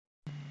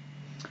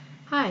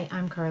Hi,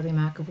 I'm Carly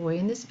McAvoy.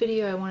 In this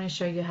video I want to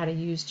show you how to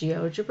use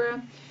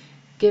GeoGebra.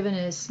 Given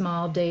a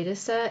small data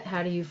set,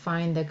 how do you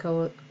find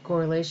the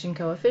correlation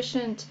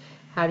coefficient,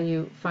 how do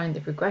you find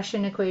the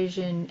regression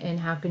equation, and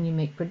how can you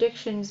make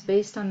predictions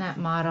based on that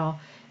model,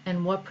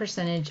 and what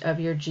percentage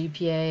of your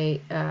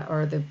GPA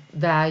or the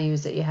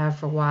values that you have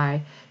for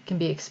Y can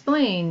be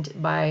explained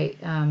by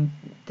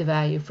the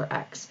value for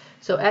X.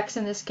 So X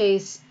in this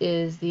case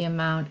is the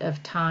amount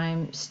of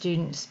time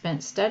students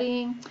spent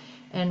studying,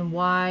 and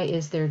Y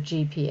is their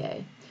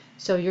GPA.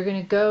 So you're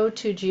going to go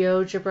to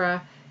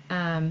GeoGebra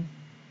and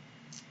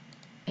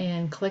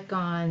click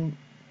on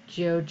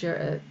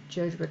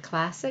GeoGebra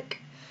Classic.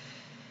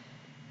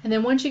 And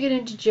then once you get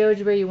into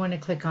GeoGebra, you want to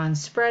click on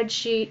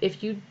Spreadsheet.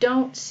 If you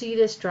don't see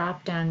this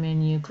drop-down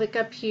menu, click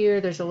up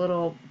here. There's a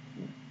little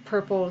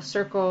purple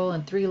circle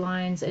and 3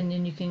 lines, and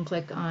then you can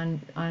click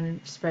on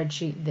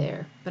Spreadsheet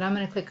there. But I'm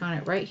going to click on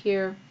it right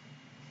here.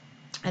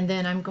 And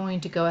then I'm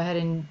going to go ahead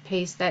and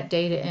paste that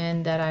data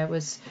in that I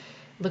was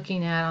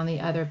looking at on the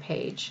other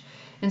page.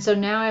 And so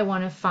now I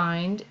want to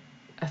find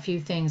a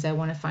few things. I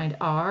want to find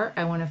R,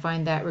 I want to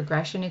find that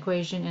regression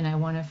equation, and I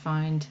want to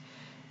find,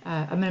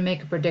 I'm going to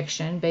make a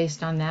prediction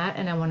based on that,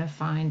 and I want to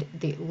find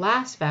the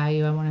last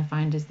value I want to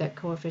find is that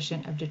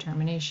coefficient of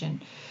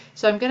determination.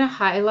 So I'm going to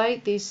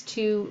highlight these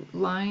 2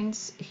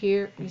 lines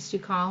here, these 2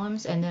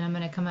 columns, and then I'm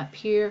going to come up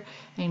here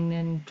and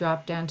then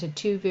drop down to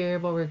 2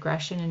 variable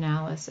regression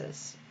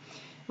analysis.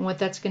 And what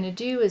that's going to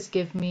do is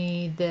give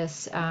me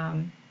this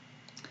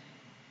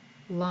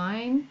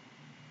line,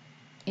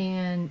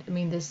 and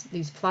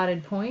these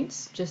plotted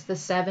points, just the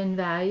 7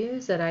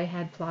 values that I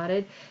had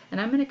plotted.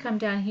 And I'm going to come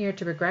down here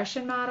to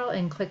regression model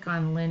and click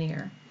on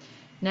linear.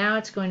 Now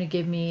it's going to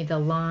give me the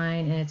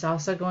line, and it's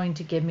also going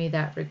to give me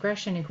that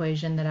regression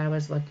equation that I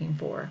was looking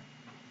for.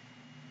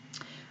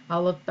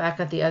 I'll look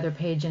back at the other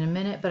page in a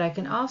minute, but I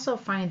can also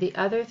find the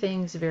other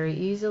things very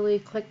easily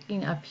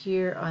clicking up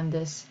here on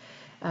this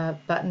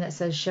button that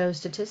says show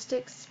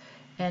statistics,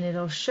 and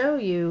it'll show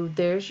you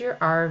there's your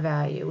R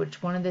value,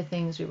 which one of the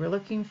things we were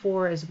looking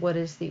for is what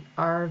is the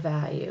R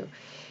value.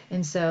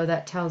 And so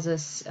that tells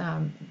us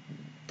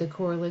the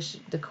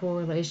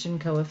correlation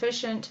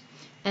coefficient.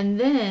 And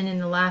then in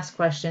the last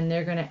question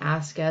they're going to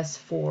ask us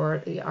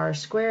for the R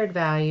squared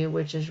value,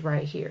 which is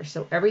right here.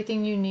 So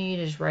everything you need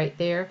is right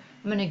there.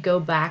 I'm going to go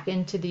back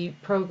into the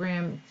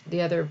program,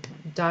 the other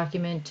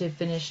document, to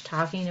finish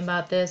talking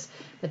about this,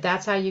 but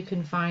that's how you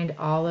can find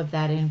all of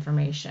that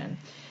information.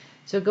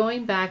 So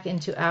going back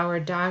into our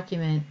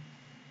document,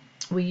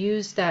 we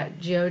used that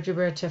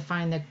GeoGebra to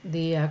find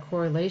the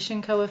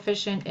correlation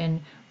coefficient,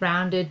 and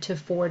rounded to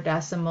 4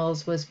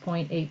 decimals was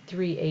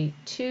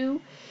 0.8382.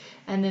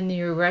 And then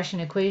the regression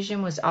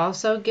equation was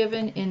also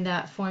given in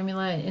that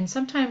formula, and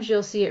sometimes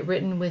you'll see it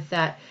written with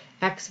that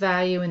X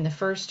value in the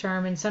first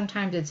term, and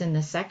sometimes it's in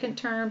the second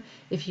term.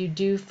 If you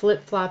do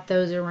flip-flop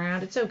those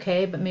around, it's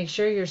okay, but make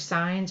sure your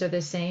signs are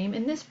the same.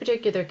 In this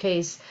particular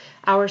case,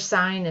 our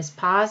sign is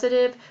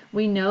positive.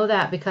 We know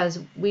that because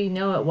we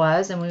know it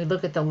was, and when we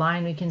look at the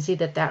line, we can see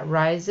that that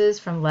rises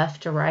from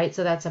left to right,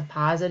 so that's a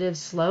positive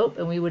slope,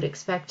 and we would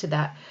expect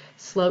that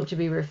slope to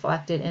be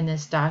reflected in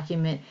this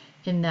document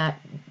in that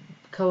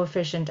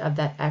coefficient of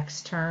that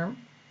X term.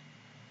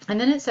 And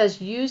then it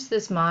says use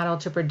this model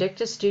to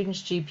predict a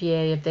student's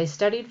GPA if they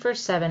studied for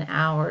 7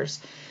 hours.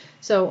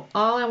 So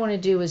all I want to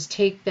do is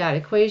take that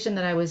equation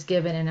that I was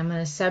given, and I'm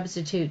going to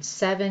substitute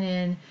 7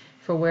 in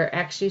for where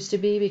X used to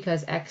be,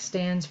 because X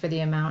stands for the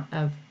amount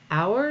of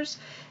hours.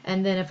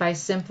 And then if I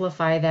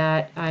simplify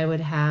that, I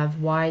would have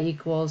Y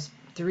equals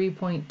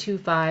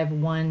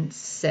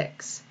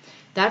 3.2516.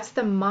 That's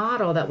the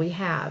model that we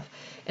have.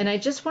 And I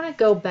just want to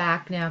go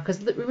back now,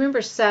 because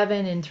remember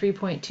 7 and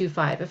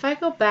 3.25. If I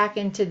go back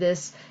into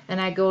this and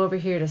I go over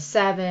here to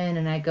 7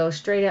 and I go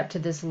straight up to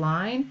this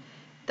line,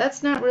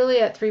 that's not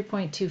really at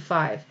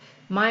 3.25.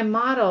 My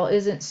model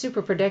isn't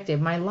super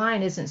predictive. My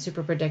line isn't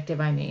super predictive,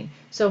 I mean.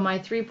 So my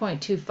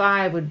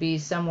 3.25 would be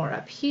somewhere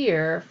up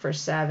here for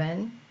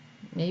 7.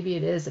 Maybe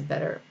it is a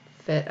better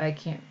fit. I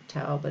can't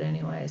tell, but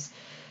anyways, I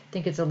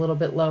think it's a little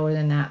bit lower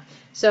than that.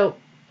 So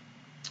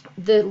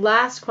the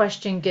last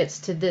question gets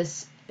to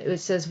this. It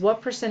says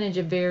what percentage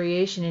of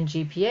variation in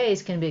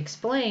GPAs can be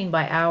explained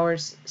by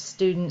hours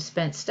students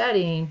spent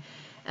studying,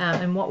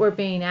 and what we're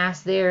being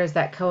asked there is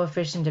that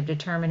coefficient of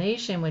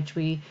determination, which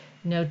we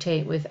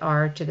notate with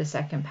R to the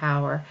 2nd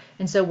power.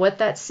 And so what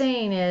that's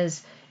saying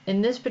is,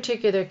 in this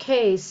particular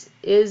case,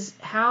 is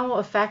how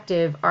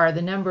effective are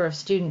the number of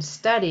students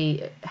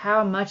study,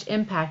 how much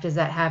impact is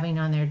that having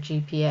on their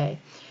GPA.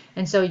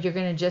 And so you're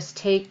going to just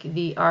take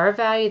the R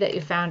value that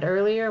you found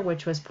earlier,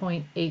 which was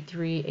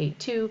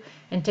 0.8382,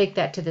 and take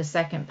that to the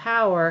 2nd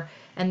power,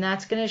 and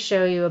that's going to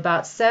show you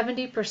about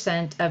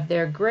 70% of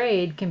their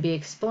grade can be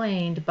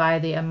explained by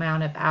the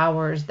amount of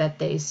hours that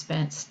they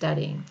spent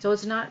studying. So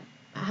it's not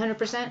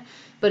 100%,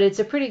 but it's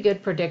a pretty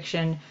good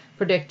predictor,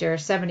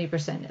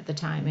 70% at the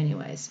time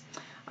anyways.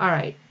 All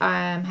right,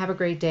 have a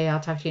great day. I'll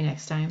talk to you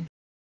next time.